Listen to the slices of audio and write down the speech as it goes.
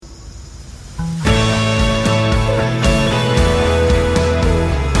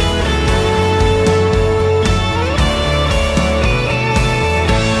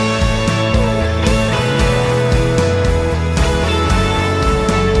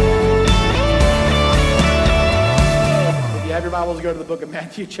go to the book of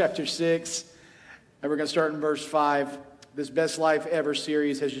Matthew chapter 6, and we're going to start in verse 5. This Best Life Ever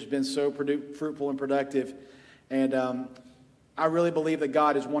series has just been so fruitful and productive, and I really believe that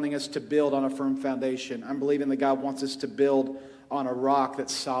God is wanting us to build on a firm foundation. I'm believing that God wants us to build on a rock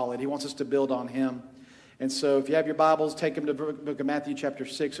that's solid. He wants us to build on Him. And so if you have your Bibles, take them to the book of Matthew chapter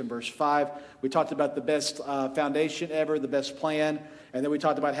 6 and verse 5. We talked about the best foundation ever, the best plan. And then we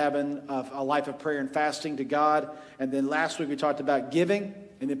talked about having a life of prayer and fasting to God. And then last week we talked about giving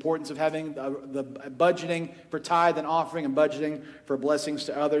and the importance of having the budgeting for tithe and offering and budgeting for blessings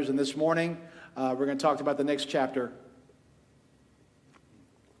to others. And this morning we're going to talk about the next chapter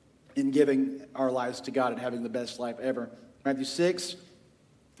in giving our lives to God and having the best life ever. Matthew 6,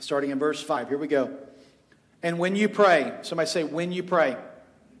 starting in verse 5. Here we go. And when you pray, somebody say, when you pray,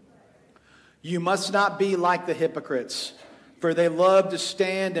 you must not be like the hypocrites, for they love to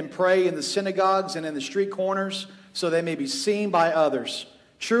stand and pray in the synagogues and in the street corners, so they may be seen by others.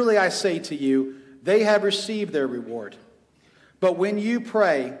 Truly I say to you, they have received their reward. But when you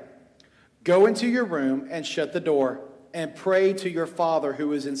pray, go into your room and shut the door, and pray to your Father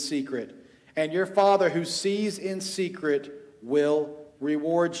who is in secret. And your Father who sees in secret will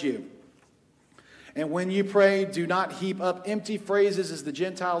reward you. And when you pray, do not heap up empty phrases as the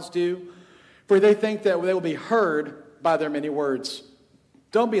Gentiles do, for they think that they will be heard by their many words.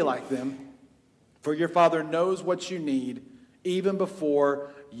 Don't be like them, for your Father knows what you need even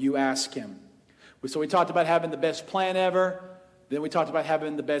before you ask Him. So we talked about having the best plan ever. Then we talked about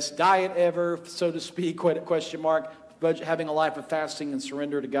having the best diet ever, so to speak, question mark. Having a life of fasting and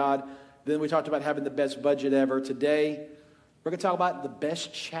surrender to God. Then we talked about having the best budget ever. Today, we're going to talk about the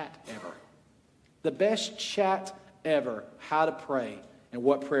best chat ever. The best chat ever, how to pray and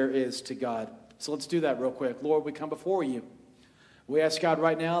what prayer is to God. So let's do that real quick. Lord, we come before you. We ask God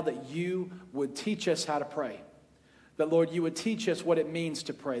right now that you would teach us how to pray. That, Lord, you would teach us what it means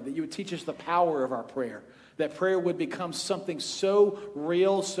to pray. That you would teach us the power of our prayer. That prayer would become something so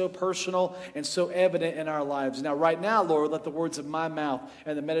real, so personal, and so evident in our lives. Now, right now, Lord, let the words of my mouth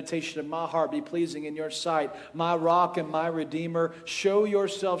and the meditation of my heart be pleasing in your sight. My rock and my redeemer, show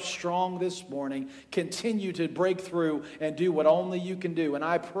yourself strong this morning. Continue to break through and do what only you can do. And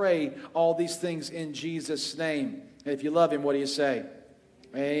I pray all these things in Jesus' name. And if you love him, what do you say?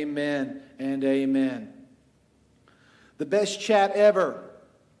 Amen and amen. The best chat ever.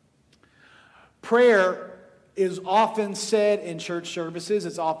 Prayer is often said in church services.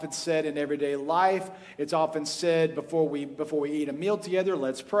 It's often said in everyday life. It's often said before we eat a meal together.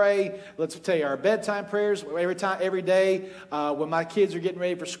 Let's pray. Let's say our bedtime prayers every day. When my kids are getting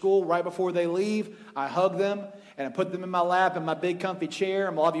ready for school, right before they leave, I hug them and I put them in my lap in my big comfy chair.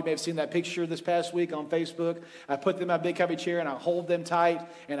 And a lot of you may have seen that picture this past week on Facebook. I put them in my big comfy chair and I hold them tight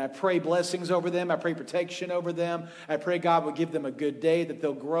and I pray blessings over them. I pray protection over them. I pray God will give them a good day, that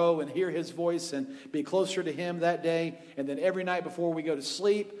they'll grow and hear His voice and be closer to Him that day. And then every night before we go to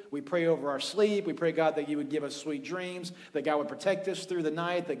sleep, we pray over our sleep. We pray, God, that you would give us sweet dreams, that God would protect us through the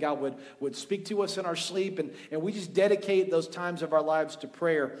night, that God would speak to us in our sleep. And we just dedicate those times of our lives to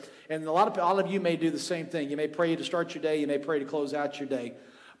prayer. And a lot of you may do the same thing. You may pray to start your day. You may pray to close out your day.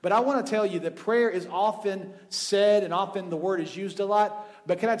 But I want to tell you that prayer is often said and often the word is used a lot.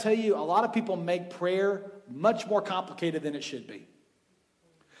 But can I tell you, a lot of people make prayer much more complicated than it should be.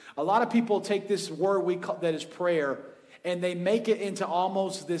 A lot of people take this word that is prayer and they make it into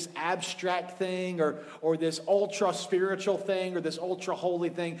almost this abstract thing or this ultra spiritual thing or this ultra holy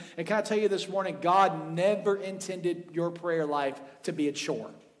thing. And can I tell you this morning, God never intended your prayer life to be a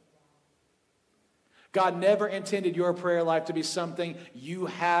chore. God never intended your prayer life to be something you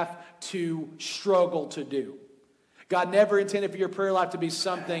have to struggle to do. God never intended for your prayer life to be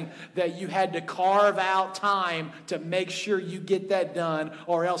something that you had to carve out time to make sure you get that done,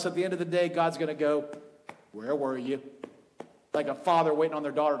 or else at the end of the day, God's going to go, where were you? Like a father waiting on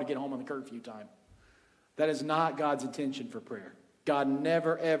their daughter to get home on the curfew time. That is not God's intention for prayer. God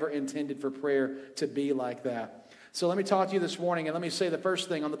never, ever intended for prayer to be like that. So let me talk to you this morning, and let me say the first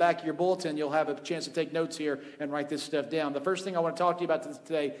thing. On the back of your bulletin, you'll have a chance to take notes here and write this stuff down. The first thing I want to talk to you about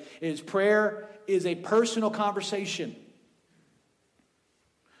today is prayer is a personal conversation.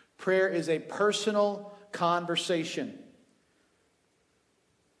 Prayer is a personal conversation.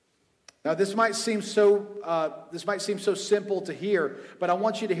 Now, this might seem so simple to hear, but I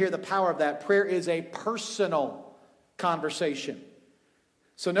want you to hear the power of that. Prayer is a personal conversation.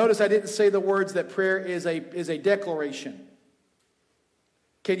 So notice I didn't say the words that prayer is a declaration.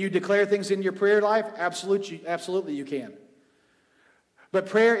 Can you declare things in your prayer life? Absolutely you can. But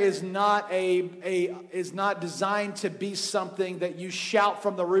prayer is not is not designed to be something that you shout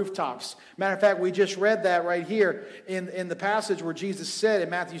from the rooftops. Matter of fact, we just read that right here in the passage where Jesus said in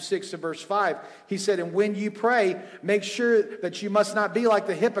Matthew 6 and verse 5. He said, and when you pray, make sure that you must not be like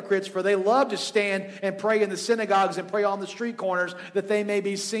the hypocrites, for they love to stand and pray in the synagogues and pray on the street corners that they may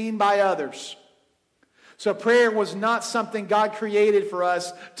be seen by others. So prayer was not something God created for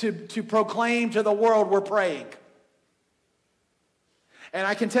us to proclaim to the world we're praying. And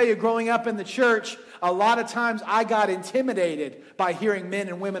I can tell you, growing up in the church, a lot of times I got intimidated by hearing men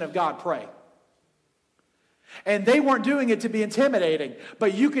and women of God pray. And they weren't doing it to be intimidating,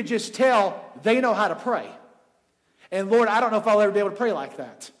 but you could just tell they know how to pray. And Lord, I don't know if I'll ever be able to pray like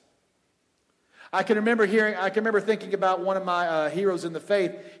that. I can remember thinking about one of my heroes in the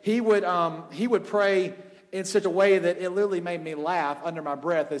faith. He would pray in such a way that it literally made me laugh under my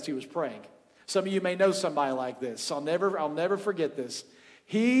breath as he was praying. Some of you may know somebody like this. I'll never forget this.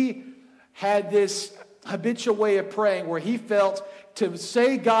 He had this habitual way of praying where he felt to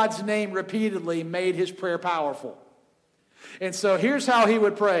say God's name repeatedly made his prayer powerful. And so here's how he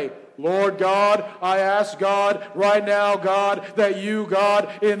would pray. Lord God, I ask God right now, God, that you,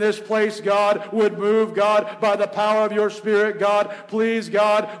 God, in this place, God, would move, God, by the power of your Spirit, God. Please,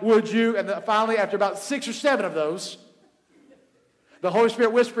 God, would you? And finally, after about 6 or 7 of those, the Holy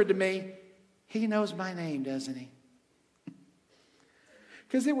Spirit whispered to me, he knows my name, doesn't he?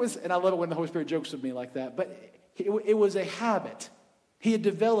 Because it was, and I love it when the Holy Spirit jokes with me like that, but it was a habit. He had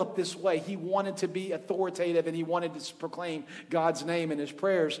developed this way. He wanted to be authoritative and he wanted to proclaim God's name in his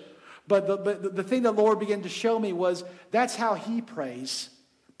prayers. But the thing the Lord began to show me was that's how he prays,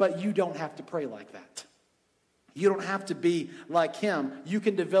 but you don't have to pray like that. You don't have to be like him. You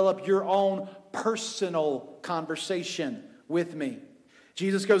can develop your own personal conversation with me.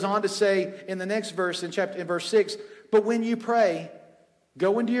 Jesus goes on to say in the next verse, in verse 6, but when you pray,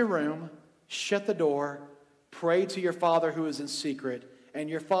 go into your room, shut the door, pray to your Father who is in secret, and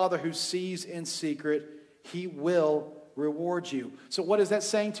your Father who sees in secret, he will reward you. So what is that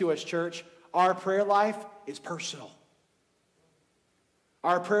saying to us, church? Our prayer life is personal.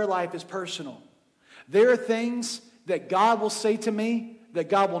 Our prayer life is personal. There are things that God will say to me that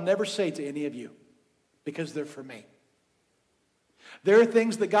God will never say to any of you because they're for me. There are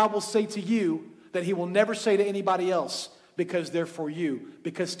things that God will say to you that he will never say to anybody else because they're for you.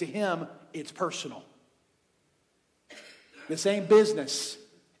 Because to him, it's personal. This ain't business.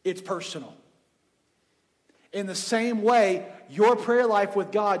 It's personal. In the same way, your prayer life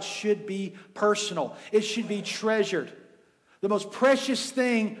with God should be personal. It should be treasured. The most precious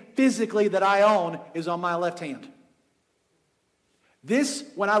thing physically that I own is on my left hand. This,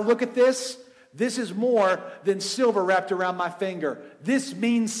 when I look at this is more than silver wrapped around my finger. This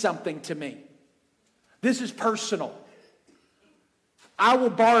means something to me. This is personal. I will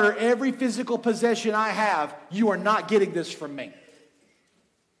barter every physical possession I have. You are not getting this from me.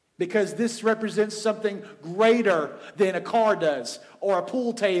 Because this represents something greater than a car does, or a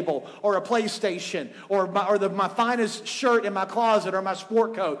pool table, or a PlayStation, or my finest shirt in my closet, or my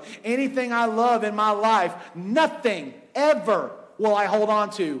sport coat. Anything I love in my life, nothing ever will I hold on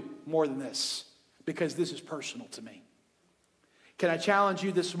to more than this, because this is personal to me. Can I challenge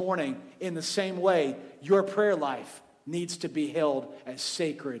you this morning, in the same way, your prayer life needs to be held as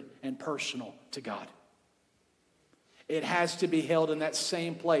sacred and personal to God. It has to be held in that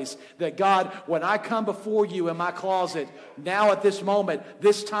same place. That God, when I come before you in my closet, now at this moment,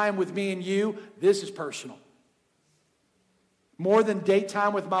 this time with me and you, this is personal. More than date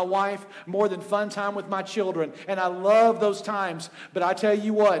time with my wife, more than fun time with my children. And I love those times. But I tell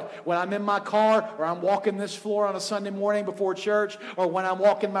you what, when I'm in my car or I'm walking this floor on a Sunday morning before church, or when I'm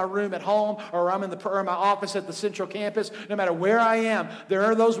walking my room at home, or I'm in my office at the Central Campus, no matter where I am, there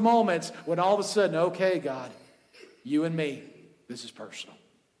are those moments when all of a sudden, okay, God, you and me, this is personal.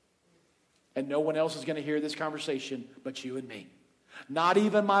 And no one else is going to hear this conversation but you and me. Not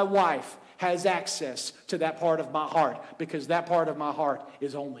even my wife has access to that part of my heart, because that part of my heart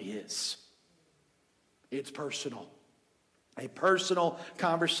is only his. It's personal. A personal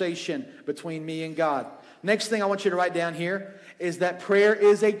conversation between me and God. Next thing I want you to write down here is that prayer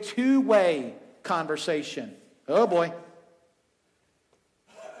is a two-way conversation. Oh boy.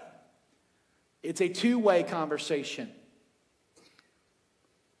 It's a two-way conversation.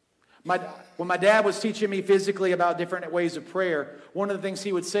 When my dad was teaching me physically about different ways of prayer, one of the things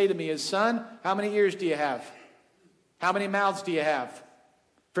he would say to me is, son, how many ears do you have? How many mouths do you have?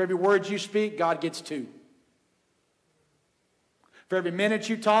 For every word you speak, God gets 2. For every minute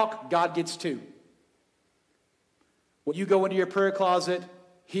you talk, God gets 2. When you go into your prayer closet,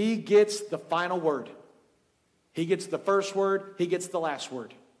 he gets the final word. He gets the first word. He gets the last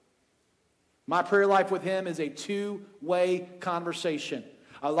word. My prayer life with him is a two-way conversation.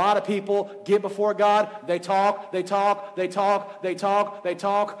 A lot of people get before God. They talk, they talk, they talk, they talk, they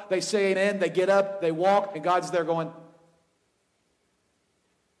talk. They say amen. They get up, they walk, and God's there going.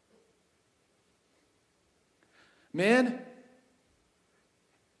 Men,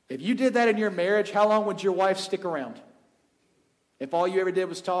 if you did that in your marriage, how long would your wife stick around? If all you ever did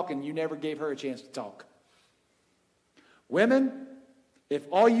was talk and you never gave her a chance to talk. Women, if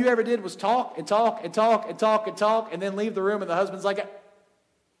all you ever did was talk and talk and talk and talk and talk and then leave the room and the husband's like,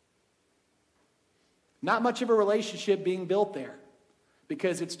 not much of a relationship being built there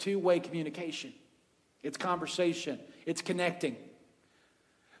because it's two-way communication. It's conversation. It's connecting.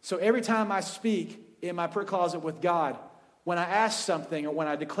 So every time I speak in my prayer closet with God, when I ask something or when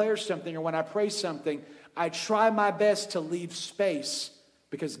I declare something or when I pray something, I try my best to leave space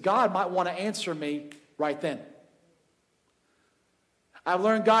because God might want to answer me right then. I've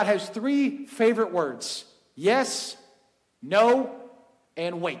learned God has 3 favorite words: yes, no,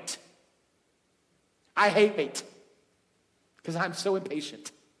 and wait. I hate wait because I'm so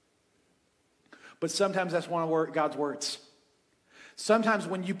impatient. But sometimes that's one of God's words. Sometimes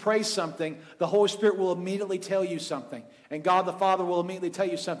when you pray something, the Holy Spirit will immediately tell you something. And God the Father will immediately tell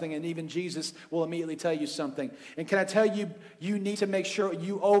you something. And even Jesus will immediately tell you something. And can I tell you, you need to make sure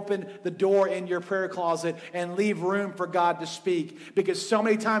you open the door in your prayer closet and leave room for God to speak. Because so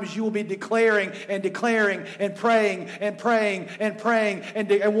many times you will be declaring and declaring and praying and praying and praying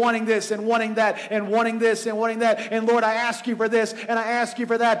and wanting this and wanting that and wanting this and wanting that. And Lord, I ask you for this and I ask you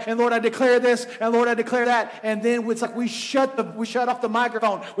for that. And Lord, I declare this and Lord, I declare that. And then it's like we shut off the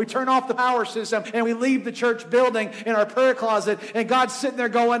microphone. We turn off the power system and we leave the church building in our prayer closet. And God's sitting there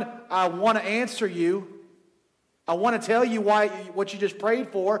going, I want to answer you. I want to tell you what you just prayed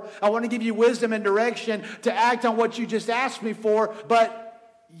for. I want to give you wisdom and direction to act on what you just asked me for,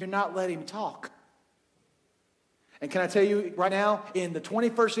 but you're not letting me talk. And can I tell you right now, in the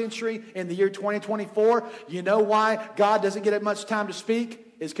 21st century, in the year 2024, you know why God doesn't get much time to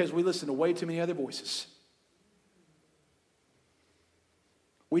speak? It's because we listen to way too many other voices.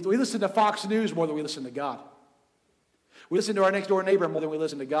 We listen to Fox News more than we listen to God. We listen to our next door neighbor more than we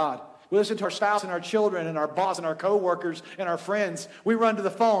listen to God. We listen to our spouse and our children and our boss and our coworkers and our friends. We run to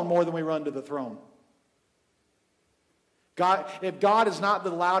the phone more than we run to the throne. God, if God is not the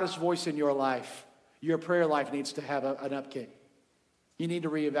loudest voice in your life, your prayer life needs to have an upkick. You need to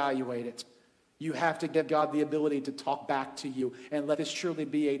reevaluate it. You have to give God the ability to talk back to you and let this truly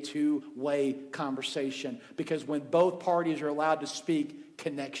be a two-way conversation. Because when both parties are allowed to speak,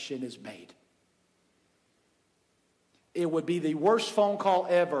 connection is made. It would be the worst phone call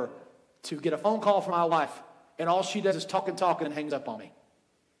ever to get a phone call from my wife and all she does is talk and hangs up on me.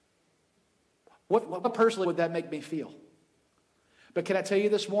 What personally would that make me feel? But can I tell you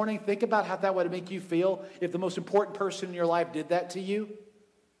this morning, think about how that would make you feel if the most important person in your life did that to you.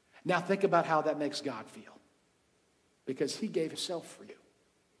 Now think about how that makes God feel. Because he gave himself for you.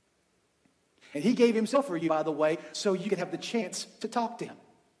 And he gave himself for you, by the way, so you could have the chance to talk to him.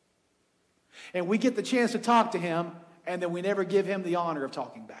 And we get the chance to talk to him, and then we never give him the honor of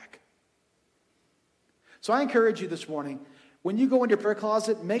talking back. So I encourage you this morning, when you go into your prayer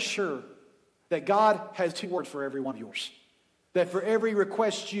closet, make sure that God has 2 words for every one of yours. That for every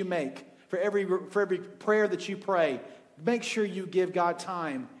request you make, for every prayer that you pray, make sure you give God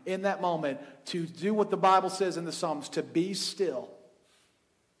time in that moment to do what the Bible says in the Psalms, to be still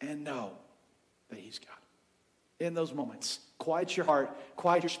and know that he's God. In those moments, quiet your heart,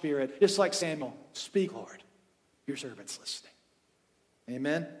 quiet your spirit, just like Samuel. Speak, Lord. Your servant's listening.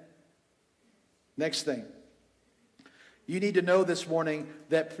 Amen? Next thing. You need to know this morning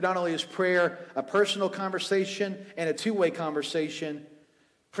that not only is prayer a personal conversation and a two-way conversation,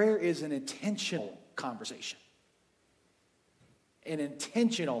 prayer is an intentional conversation. An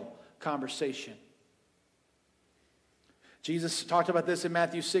intentional conversation. Jesus talked about this in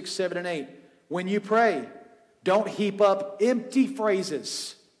Matthew 6, 7, and 8. When you pray, don't heap up empty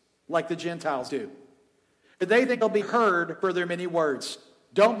phrases like the Gentiles do. For they think they'll be heard for their many words.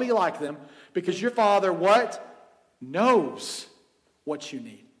 Don't be like them, because your Father, what? Knows what you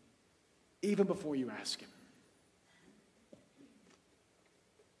need, even before you ask him.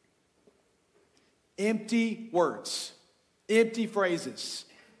 Empty words. Empty phrases.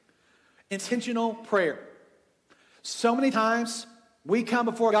 Intentional prayer. So many times we come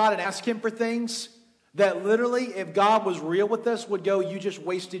before God and ask him for things that literally, if God was real with us, would go, you just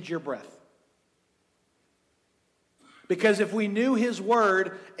wasted your breath. Because if we knew his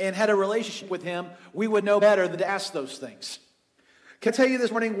word and had a relationship with him, we would know better than to ask those things. Can I tell you this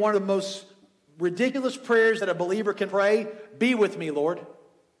morning, one of the most ridiculous prayers that a believer can pray, be with me, Lord.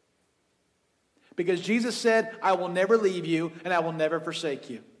 Because Jesus said, I will never leave you and I will never forsake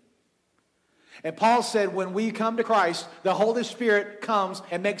you. And Paul said, when we come to Christ, the Holy Spirit comes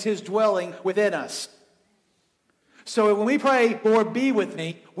and makes his dwelling within us. So when we pray, Lord, be with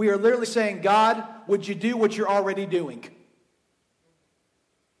me, we are literally saying, God, would you do what you're already doing?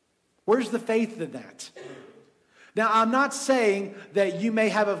 Where's the faith in that? Now, I'm not saying that you may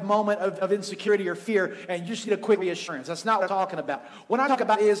have a moment of insecurity or fear and you just need a quick reassurance. That's not what I'm talking about. What I'm talking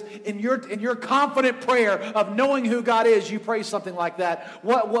about is in your confident prayer of knowing who God is, you pray something like that.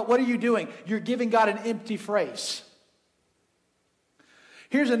 What are you doing? You're giving God an empty phrase.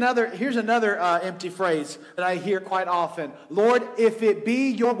 Here's another empty phrase that I hear quite often. Lord, if it be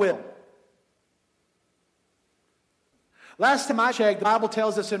your will. Last time I checked, the Bible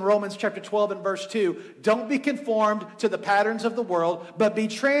tells us in Romans chapter 12 and verse 2, don't be conformed to the patterns of the world, but be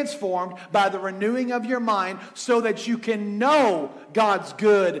transformed by the renewing of your mind so that you can know God's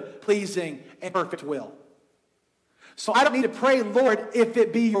good, pleasing, and perfect will. So I don't need to pray, Lord, if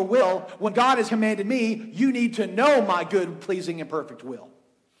it be your will. When God has commanded me, you need to know my good, pleasing, and perfect will.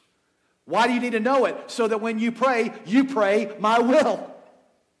 Why do you need to know it? So that when you pray my will.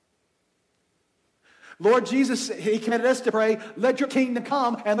 Lord Jesus, he commanded us to pray, let your kingdom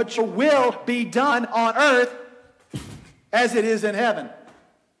come and let your will be done on earth as it is in heaven.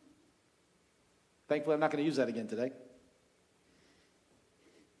 Thankfully, I'm not going to use that again today.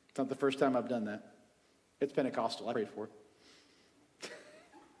 It's not the first time I've done that. It's Pentecostal. I prayed for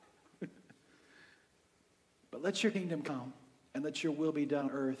it. But let your kingdom come and let your will be done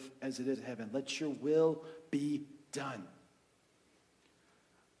on earth as it is in heaven. Let your will be done.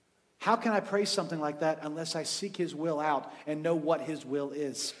 How can I pray something like that unless I seek his will out and know what his will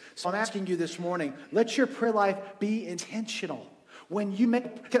is? So I'm asking you this morning, let your prayer life be intentional. When you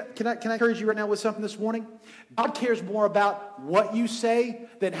make, can I encourage you right now with something this morning? God cares more about what you say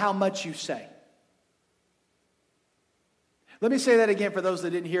than how much you say. Let me say that again for those that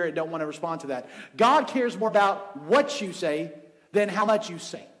didn't hear it and don't want to respond to that. God cares more about what you say than how much you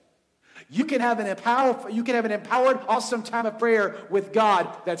say. You can have an empowered, awesome time of prayer with God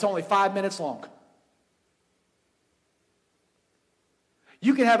that's only 5 minutes long.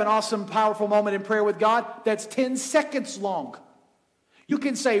 You can have an awesome, powerful moment in prayer with God that's 10 seconds long. You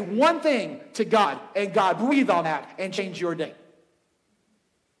can say one thing to God, and God breathe on that and change your day.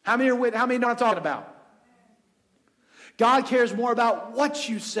 How many know what I'm talking about? God cares more about what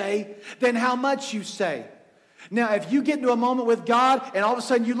you say than how much you say. Now, if you get into a moment with God and all of a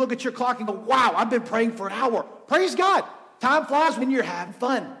sudden you look at your clock and go, wow, I've been praying for an hour. Praise God. Time flies when you're having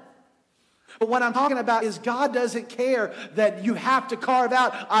fun. But what I'm talking about is God doesn't care that you have to carve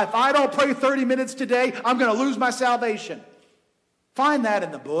out, if I don't pray 30 minutes today, I'm going to lose my salvation. Find that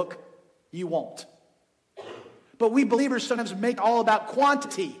in the book. You won't. But we believers sometimes make all about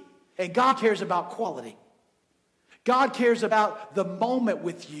quantity, and God cares about quality. God cares about the moment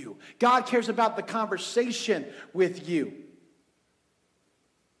with you. God cares about the conversation with you.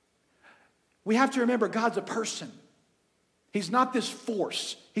 We have to remember God's a person. He's not this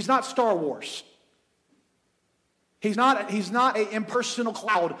force. He's not Star Wars. He's not an impersonal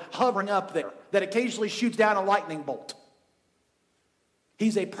cloud hovering up there that occasionally shoots down a lightning bolt.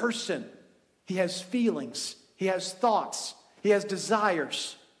 He's a person. He has feelings. He has thoughts. He has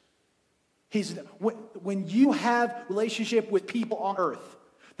desires. When you have relationship with people on earth,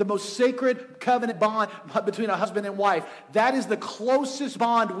 the most sacred covenant bond between a husband and wife, that is the closest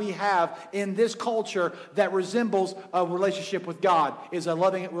bond we have in this culture that resembles a relationship with God, is a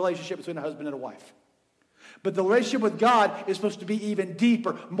loving relationship between a husband and a wife. But the relationship with God is supposed to be even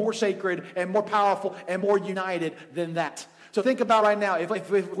deeper, more sacred, and more powerful, and more united than that. So think about right now, if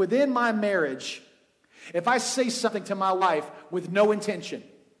within my marriage, if I say something to my wife with no intention,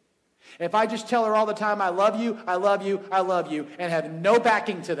 if I just tell her all the time, I love you, I love you, I love you, and have no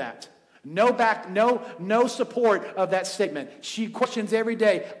backing to that, no support of that statement. She questions every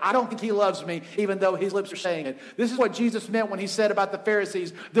day, I don't think he loves me, even though his lips are saying it. This is what Jesus meant when he said about the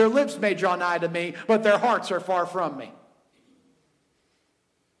Pharisees, their lips may draw nigh to me, but their hearts are far from me.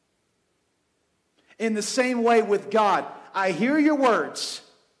 In the same way with God, I hear your words,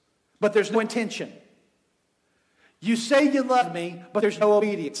 but there's no intention. You say you love me, but there's no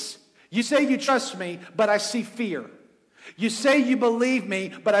obedience. You say you trust me, but I see fear. You say you believe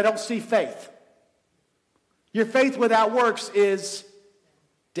me, but I don't see faith. Your faith without works is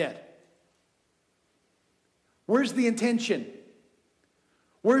dead. Where's the intention?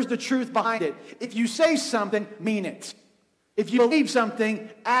 Where's the truth behind it? If you say something, mean it. If you believe something,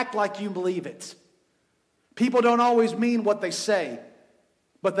 act like you believe it. People don't always mean what they say,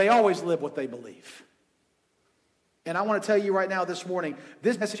 but they always live what they believe. And I want to tell you right now this morning,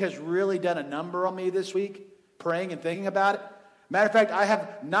 this message has really done a number on me this week, praying and thinking about it. Matter of fact, I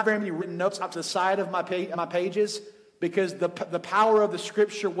have not very many written notes out to the side of my pages because the power of the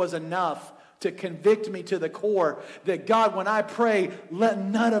Scripture was enough to convict me to the core that God, when I pray, let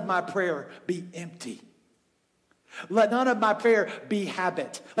none of my prayer be empty. Let none of my prayer be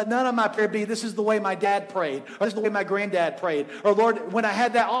habit. Let none of my prayer be, this is the way my dad prayed, or this is the way my granddad prayed. Or Lord, when I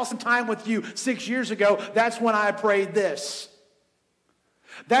had that awesome time with you 6 years ago, that's when I prayed this.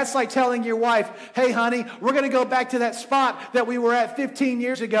 That's like telling your wife, hey, honey, we're going to go back to that spot that we were at 15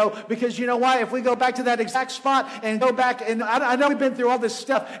 years ago because you know why? If we go back to that exact spot and go back, and I know we've been through all this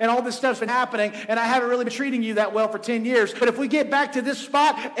stuff and all this stuff's been happening and I haven't really been treating you that well for 10 years, but if we get back to this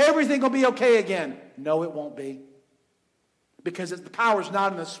spot, everything will be okay again. No, it won't be. Because the power's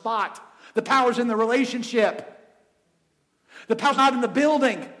not in the spot. The power's in the relationship. The power's not in the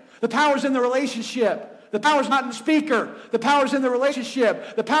building. The power's in the relationship. The power's not in the speaker. The power's in the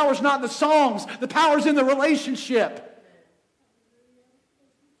relationship. The power's not in the songs. The power's in the relationship.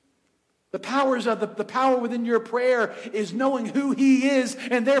 The power within your prayer is knowing who He is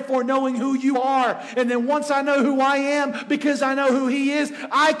and therefore knowing who you are. And then once I know who I am because I know who He is,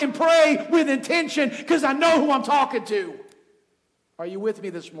 I can pray with intention because I know who I'm talking to. Are you with me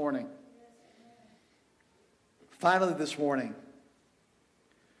this morning? Finally this morning,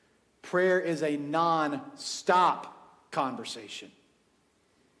 prayer is a non-stop conversation.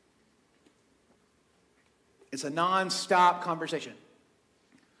 It's a non-stop conversation.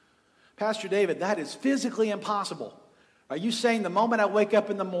 Pastor David, that is physically impossible. Are you saying the moment I wake up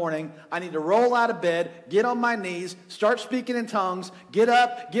in the morning, I need to roll out of bed, get on my knees, start speaking in tongues, get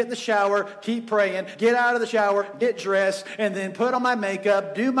up, get in the shower, keep praying, get out of the shower, get dressed, and then put on my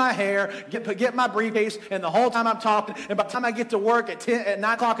makeup, do my hair, get my briefcase, and the whole time I'm talking, and by the time I get to work at 9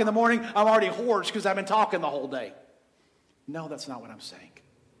 o'clock in the morning, I'm already hoarse because I've been talking the whole day. No, that's not what I'm saying.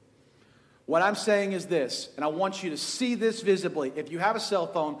 What I'm saying is this, and I want you to see this visibly. If you have a cell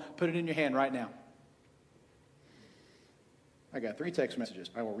phone, put it in your hand right now. I got 3 text messages.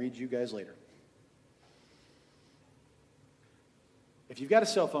 I will read you guys later. If you've got a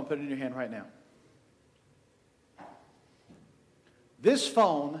cell phone, put it in your hand right now. This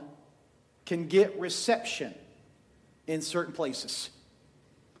phone can get reception in certain places.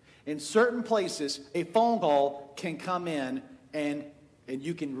 In certain places, a phone call can come in and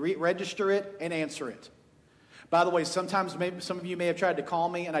you can register it and answer it. By the way, sometimes maybe some of you may have tried to call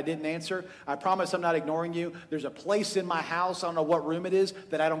me and I didn't answer. I promise I'm not ignoring you. There's a place in my house, I don't know what room it is,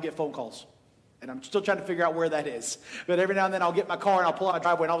 that I don't get phone calls. And I'm still trying to figure out where that is. But every now and then I'll get my car and I'll pull out my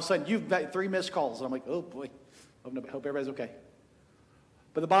driveway and all of a sudden you've got 3 missed calls. And I'm like, oh boy, hope everybody's okay.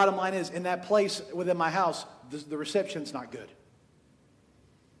 But the bottom line is, in that place within my house, the reception's not good.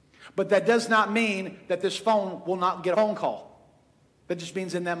 But that does not mean that this phone will not get a phone call. That just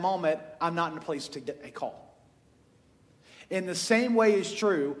means in that moment, I'm not in a place to get a call. In the same way is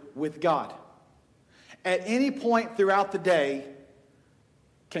true with God. At any point throughout the day,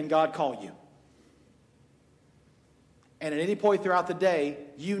 can God call you? And at any point throughout the day,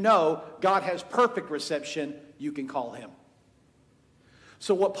 you know God has perfect reception, you can call Him.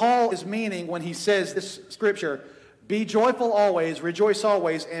 So what Paul is meaning when he says this scripture, be joyful always, rejoice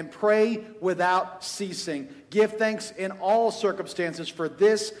always, and pray without ceasing. Give thanks in all circumstances, for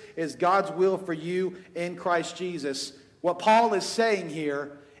this is God's will for you in Christ Jesus. What Paul is saying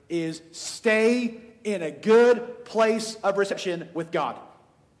here is stay in a good place of reception with God.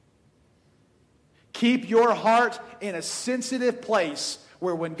 Keep your heart in a sensitive place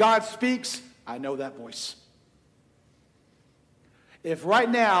where when God speaks, I know that voice. If right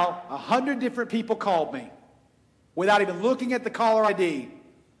now 100 different people called me without even looking at the caller ID,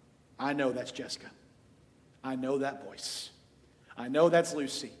 I know that's Jessica. I know that voice. I know that's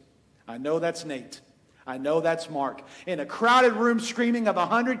Lucy. I know that's Nate. I know that's Mark. In a crowded room screaming of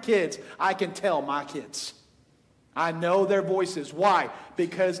 100 kids, I can tell my kids. I know their voices. Why?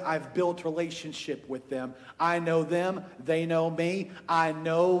 Because I've built relationship with them. I know them. They know me. I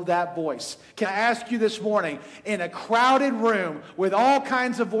know that voice. Can I ask you this morning, in a crowded room with all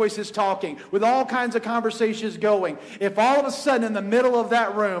kinds of voices talking, with all kinds of conversations going, if all of a sudden in the middle of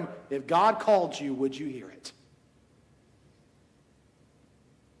that room, if God called you, would you hear it?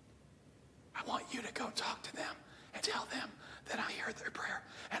 I want you to go talk to them and tell them that I heard their prayer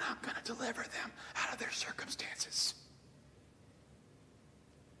and I'm going to deliver them out of their circumstances.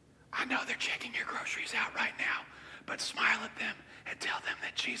 I know they're checking your groceries out right now, but smile at them and tell them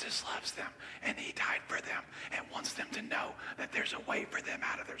that Jesus loves them and He died for them and wants them to know that there's a way for them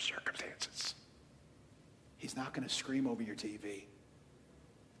out of their circumstances. He's not going to scream over your TV.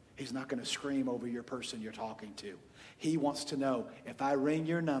 He's not going to scream over your person you're talking to. He wants to know, if I ring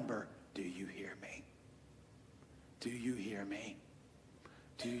your number, do you hear me? Do you hear me?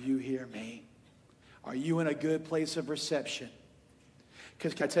 Do you hear me? Are you in a good place of reception?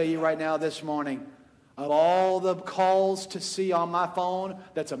 Because can I tell you right now this morning, of all the calls to see on my phone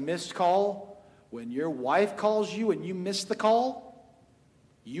that's a missed call, when your wife calls you and you miss the call,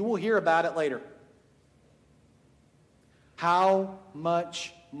 you will hear about it later. How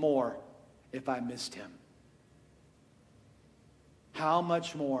much more if I missed him? How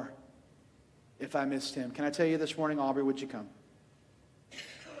much more if I missed him? Can I tell you this morning, Aubrey, would you come?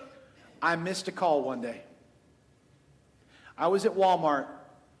 I missed a call one day. I was at Walmart.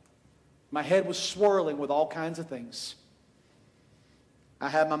 My head was swirling with all kinds of things. I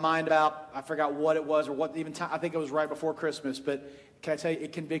had my mind about, I forgot what it was or what even time. I think it was right before Christmas, but can I tell you,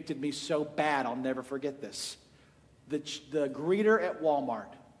 it convicted me so bad, I'll never forget this. The greeter at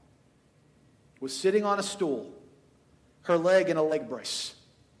Walmart was sitting on a stool, her leg in a leg brace.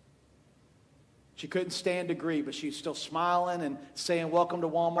 She couldn't stand to greet, but she's still smiling and saying, welcome to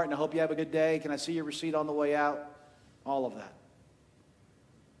Walmart, and I hope you have a good day. Can I see your receipt on the way out? All of that.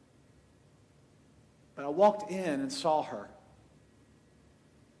 But I walked in and saw her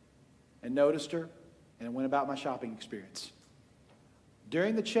and noticed her and went about my shopping experience.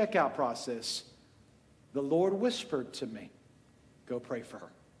 During the checkout process, the Lord whispered to me, go pray for her.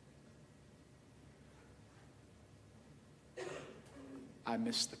 I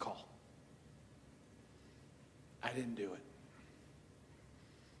missed the call. I didn't do it.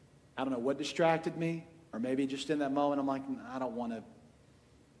 I don't know what distracted me, or maybe just in that moment I'm like, I don't want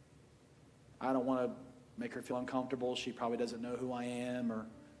to make her feel uncomfortable. She probably doesn't know who I am, or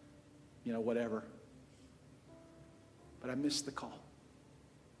whatever. But I missed the call.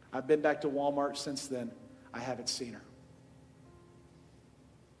 I've been back to Walmart since then. I haven't seen her.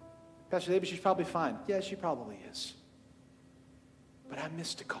 Pastor David, she's probably fine. Yeah, she probably is. But I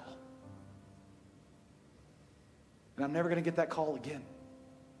missed a call. And I'm never going to get that call again.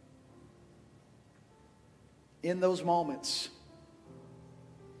 In those moments,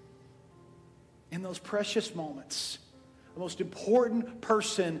 in those precious moments, the most important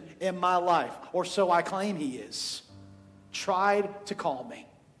person in my life, or so I claim he is, tried to call me,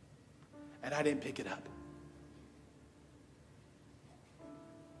 and I didn't pick it up.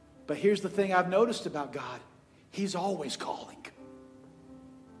 But here's the thing I've noticed about God. He's always calling.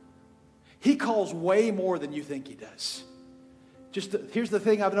 He calls way more than you think he does. Here's the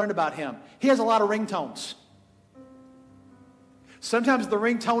thing I've learned about him. He has a lot of ringtones. Sometimes the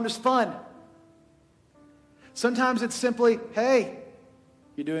ringtone is fun. Sometimes it's simply, hey,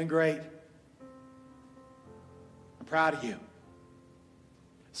 you're doing great. I'm proud of you.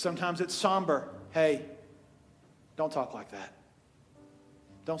 Sometimes it's somber. Hey, don't talk like that.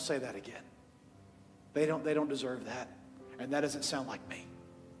 Don't say that again. They don't deserve that. And that doesn't sound like me.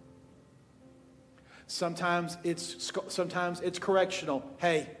 Sometimes it's correctional.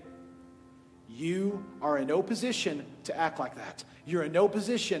 Hey, you are in no position to act like that. You're in no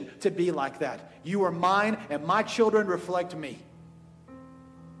position to be like that. You are mine, and my children reflect me.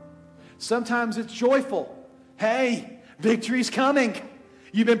 Sometimes it's joyful. Hey, victory's coming.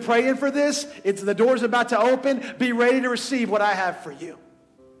 You've been praying for this. The door's about to open. Be ready to receive what I have for you.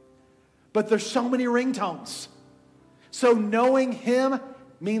 But there's so many ringtones. So knowing him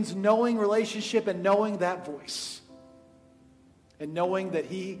means knowing relationship and knowing that voice. And knowing that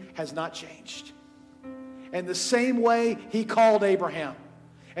he has not changed. And the same way he called Abraham.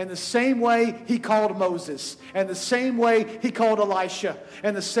 And the same way he called Moses. And the same way he called Elisha.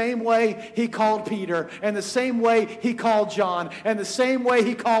 And the same way he called Peter. And the same way he called John. And the same way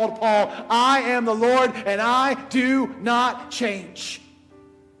he called Paul. I am the Lord and I do not change.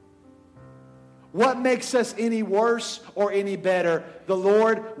 What makes us any worse or any better? The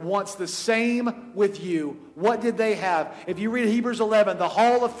Lord wants the same with you. What did they have? If you read Hebrews 11, the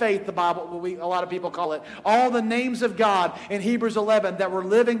hall of faith, the Bible, a lot of people call it, all the names of God in Hebrews 11 that were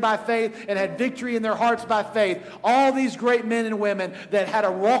living by faith and had victory in their hearts by faith. All these great men and women that had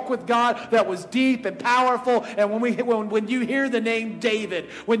a walk with God that was deep and powerful. And when you hear the name David,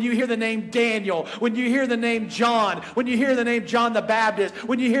 when you hear the name Daniel, when you hear the name John, when you hear the name John the Baptist,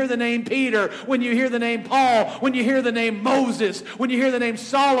 when you hear the name Peter, when you hear the name Paul, when you hear the name Moses, when you hear the name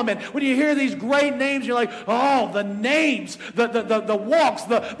Solomon, when you hear these great names, you're like, oh, the names, the walks,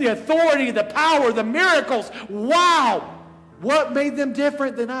 the authority, the power, the miracles. Wow. What made them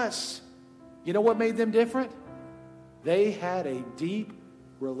different than us? You know what made them different? They had a deep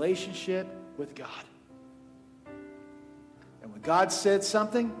relationship with God. And when God said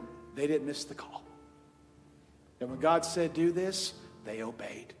something, they didn't miss the call. And when God said do this, they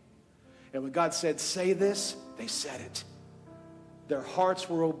obeyed. And when God said, say this, they said it. Their hearts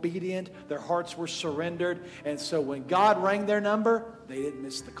were obedient. Their hearts were surrendered. And so when God rang their number, they didn't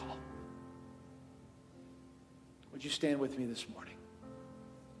miss the call. Would you stand with me this morning?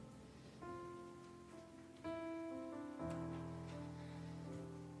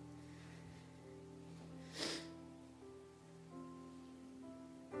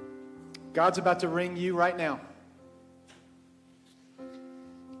 God's about to ring you right now.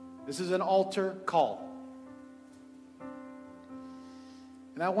 This is an altar call.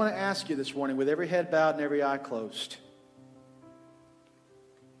 And I want to ask you this morning, with every head bowed and every eye closed,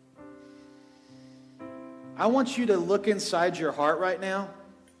 I want you to look inside your heart right now,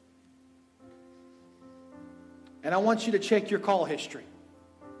 and I want you to check your call history.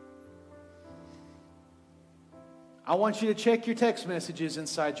 I want you to check your text messages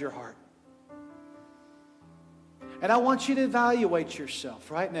inside your heart. And I want you to evaluate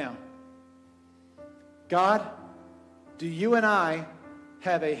yourself right now. God, do you and I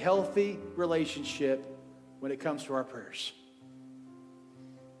have a healthy relationship when it comes to our prayers?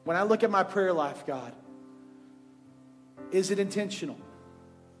 When I look at my prayer life, God, is it intentional?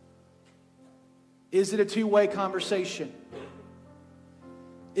 Is it a two-way conversation?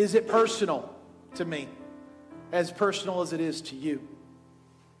 Is it personal to me, as personal as it is to you?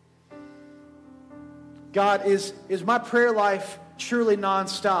 God, is my prayer life truly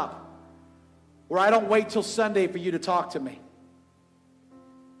nonstop, where I don't wait till Sunday for you to talk to me?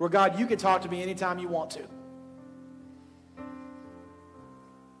 Where, God, you can talk to me anytime you want to.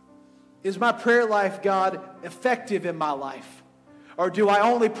 Is my prayer life, God, effective in my life? Or do I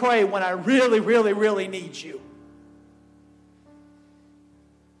only pray when I really, really, really need you?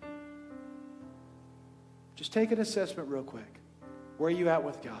 Just take an assessment real quick. Where are you at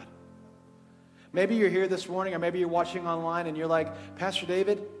with God? Maybe you're here this morning, or maybe you're watching online and you're like, Pastor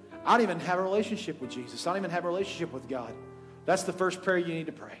David, I don't even have a relationship with Jesus. I don't even have a relationship with God. That's the first prayer you need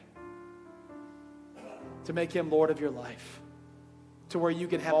to pray. To make him Lord of your life. To where you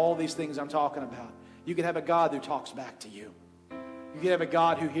can have all these things I'm talking about. You can have a God who talks back to you. You can have a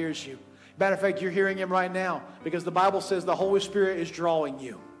God who hears you. Matter of fact, you're hearing him right now, because the Bible says the Holy Spirit is drawing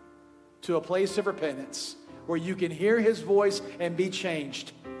you to a place of repentance where you can hear his voice and be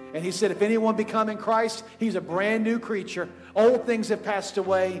changed. And he said, if anyone become in Christ, he's a brand new creature. Old things have passed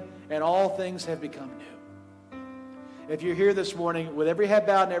away, and all things have become new. If you're here this morning with every head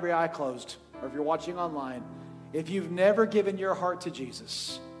bowed and every eye closed, or if you're watching online, if you've never given your heart to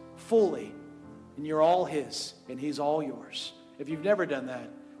Jesus fully, and you're all his, and he's all yours, if you've never done that,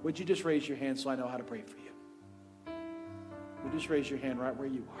 would you just raise your hand so I know how to pray for you? Would you just raise your hand right where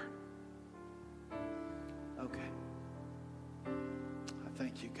you are? Okay.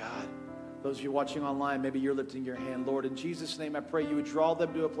 Thank you, God. Those of you watching online, maybe you're lifting your hand. Lord, in Jesus' name, I pray you would draw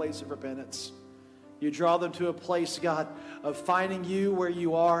them to a place of repentance. You draw them to a place, God, of finding you where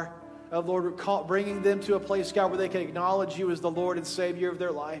you are. Of, Lord, bringing them to a place, God, where they can acknowledge you as the Lord and Savior of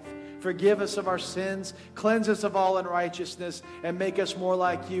their life. Forgive us of our sins. Cleanse us of all unrighteousness. And make us more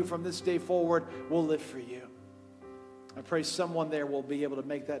like you. From this day forward, we'll live for you. I pray someone there will be able to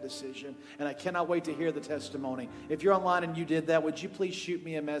make that decision. And I cannot wait to hear the testimony. If you're online and you did that, would you please shoot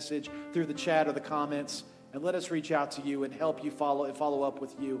me a message through the chat or the comments, and let us reach out to you and help you follow up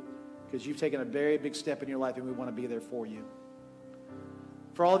with you, because you've taken a very big step in your life, and we want to be there for you.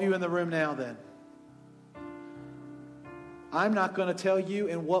 For all of you in the room now, then, I'm not going to tell you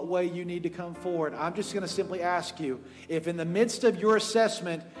in what way you need to come forward. I'm just going to simply ask you, if in the midst of your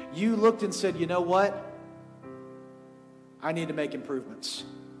assessment, you looked and said, you know what? I need to make improvements.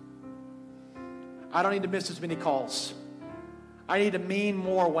 I don't need to miss as many calls. I need to mean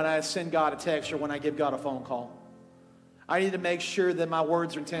more when I send God a text or when I give God a phone call. I need to make sure that my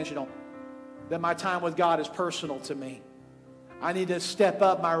words are intentional, that my time with God is personal to me. I need to step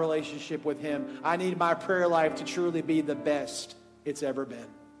up my relationship with him. I need my prayer life to truly be the best it's ever been.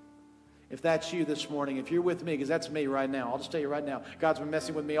 If that's you this morning, if you're with me, because that's me right now, I'll just tell you right now, God's been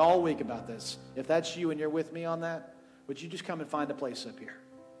messing with me all week about this. If that's you and you're with me on that, would you just come and find a place up here?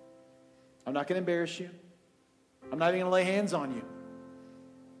 I'm not going to embarrass you. I'm not even going to lay hands on you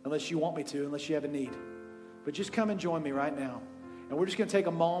unless you want me to, unless you have a need. But just come and join me right now. And we're just going to take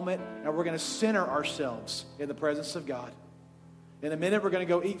a moment and we're going to center ourselves in the presence of God. In a minute, we're going to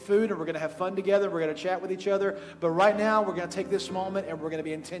go eat food and we're going to have fun together. We're going to chat with each other. But right now, we're going to take this moment and we're going to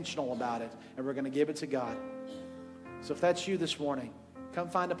be intentional about it. And we're going to give it to God. So if that's you this morning, come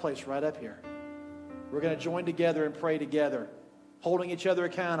find a place right up here. We're going to join together and pray together, holding each other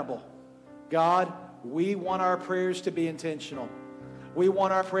accountable. God, we want our prayers to be intentional. We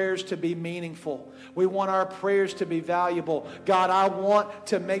want our prayers to be meaningful. We want our prayers to be valuable. God, I want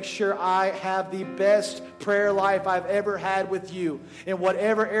to make sure I have the best prayer life I've ever had with you. In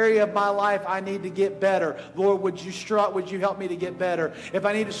whatever area of my life I need to get better, Lord, would you help me to get better? If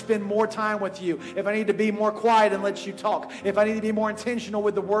I need to spend more time with you, if I need to be more quiet and let you talk, if I need to be more intentional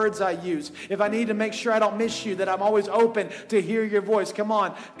with the words I use, if I need to make sure I don't miss you, that I'm always open to hear your voice. Come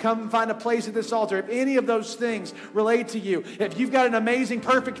on, come find a place at this altar. If any of those things relate to you, if you've got an amazing,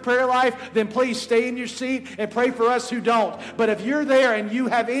 perfect prayer life, then please stay in your seat and pray for us who don't. But if you're there and you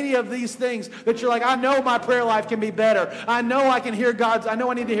have any of these things that you're like, I know my prayer life can be better. I know I need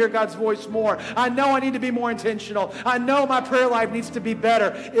to hear God's voice more. I know I need to be more intentional. I know my prayer life needs to be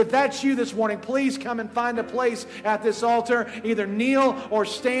better. If that's you this morning, please come and find a place at this altar. Either kneel or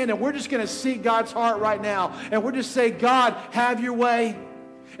stand, and we're just going to seek God's heart right now. And we're just say, God, have your way.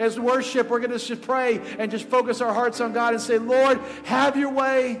 As worship, we're going to just pray and just focus our hearts on God and say, Lord, have your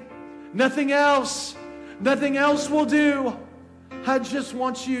way. Nothing else will do. I just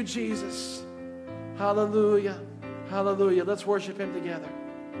want you, Jesus. Hallelujah. Hallelujah. Let's worship him together.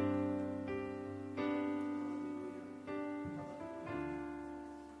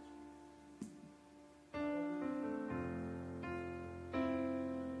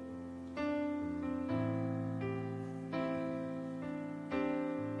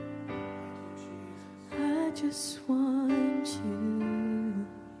 I just want you,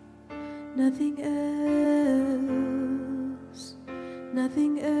 nothing else,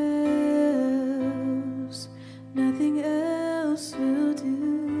 nothing else, nothing else will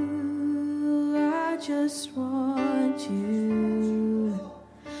do. I just want you,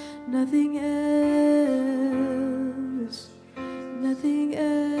 nothing else, nothing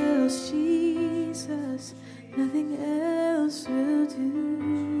else, Jesus, nothing else will do.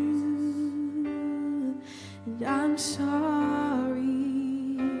 And I'm sorry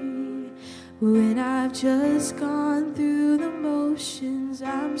when I've just gone through the motions.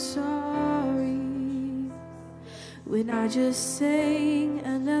 I'm sorry when I just sang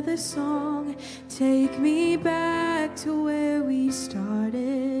another song. Take me back to where we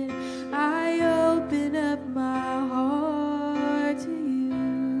started. I open up my heart to you.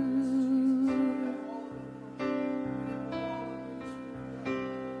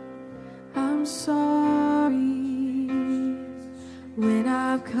 I'm sorry when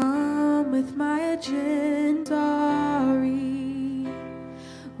I've come with my agenda. Sorry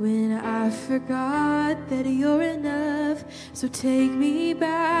when I forgot that you're enough. So take me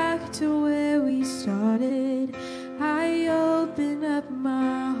back to where we started. I open up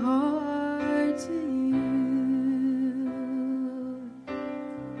my heart to you.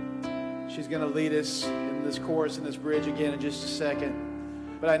 She's going to lead us in this chorus and this bridge again in just a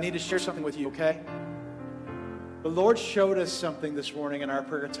second. But I need to share something with you, okay? The Lord showed us something this morning in our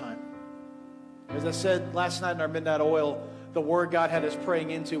prayer time. As I said last night in our Midnight Oil, the word God had us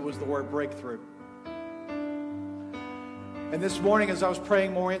praying into was the word breakthrough. And this morning as I was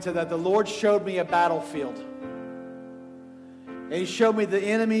praying more into that, the Lord showed me a battlefield. And he showed me the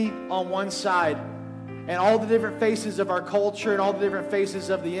enemy on one side and all the different faces of our culture and all the different faces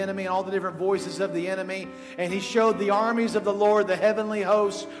of the enemy and all the different voices of the enemy. And he showed the armies of the Lord, the heavenly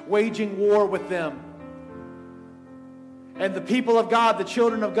hosts, waging war with them. And the people of God, the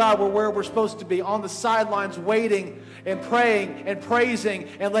children of God, were where we're supposed to be, on the sidelines waiting and praying and praising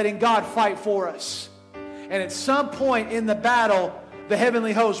and letting God fight for us. And at some point in the battle, the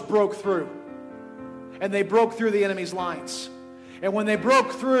heavenly host broke through. And they broke through the enemy's lines. And when they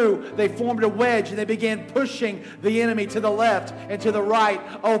broke through, they formed a wedge and they began pushing the enemy to the left and to the right,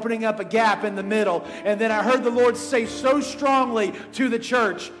 opening up a gap in the middle. And then I heard the Lord say so strongly to the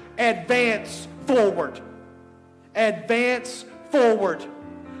church, advance forward. Advance forward.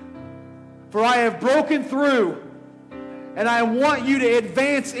 For I have broken through, and I want you to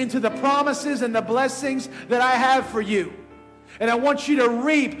advance into the promises and the blessings that I have for you. And I want you to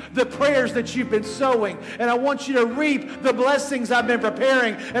reap the prayers that you've been sowing. And I want you to reap the blessings I've been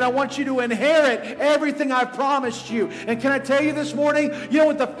preparing. And I want you to inherit everything I've promised you. And can I tell you this morning, you know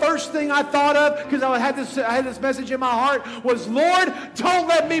what the first thing I thought of, because I had this message in my heart, was, Lord, don't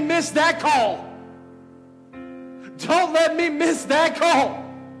let me miss that call. Don't let me miss that call.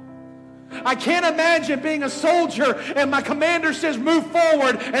 I can't imagine being a soldier and my commander says move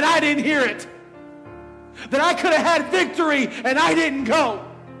forward and I didn't hear it. That I could have had victory and I didn't go.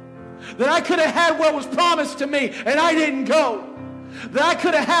 That I could have had what was promised to me and I didn't go. That I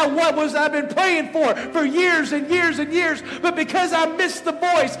could have had what was I've been praying for years and years and years, but because I missed the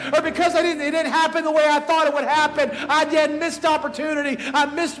voice, or because it didn't happen the way I thought it would happen, I had missed opportunity. I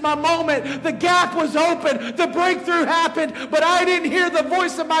missed my moment. The gap was open. The breakthrough happened, but I didn't hear the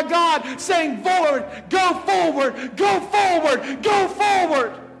voice of my God saying, forward, go forward, go forward, go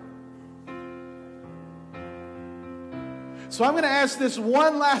forward. So I'm going to ask this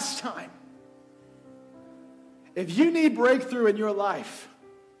one last time. If you need breakthrough in your life,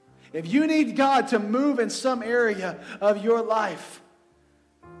 if you need God to move in some area of your life,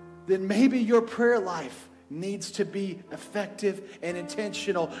 then maybe your prayer life needs to be effective and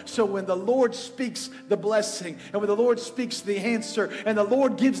intentional. So when the Lord speaks the blessing, and when the Lord speaks the answer, and the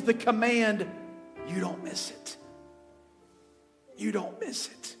Lord gives the command, you don't miss it. You don't miss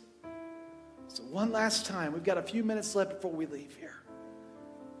it. So one last time, we've got a few minutes left before we leave here.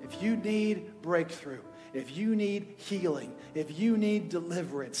 If you need breakthrough, if you need healing, if you need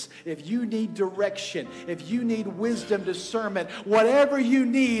deliverance, if you need direction, if you need wisdom, discernment, whatever you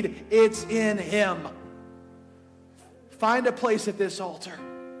need, it's in Him. Find a place at this altar.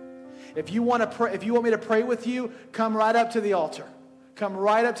 If you want to pray, if you want me to pray with you, come right up to the altar. Come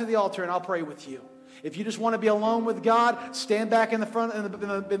right up to the altar and I'll pray with you. If you just want to be alone with God, stand back in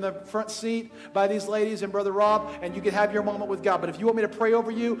the front seat by these ladies and Brother Rob, and you can have your moment with God. But if you want me to pray over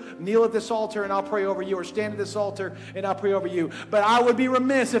you, kneel at this altar and I'll pray over you, or stand at this altar and I'll pray over you. But I would be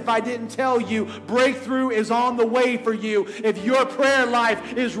remiss if I didn't tell you breakthrough is on the way for you if your prayer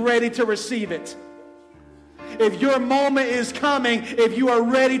life is ready to receive it. If your moment is coming, if you are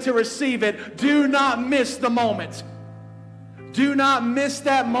ready to receive it, do not miss the moment. Do not miss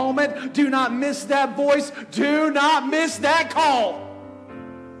that moment. Do not miss that voice. Do not miss that call.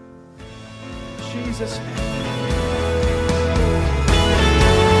 In Jesus' name.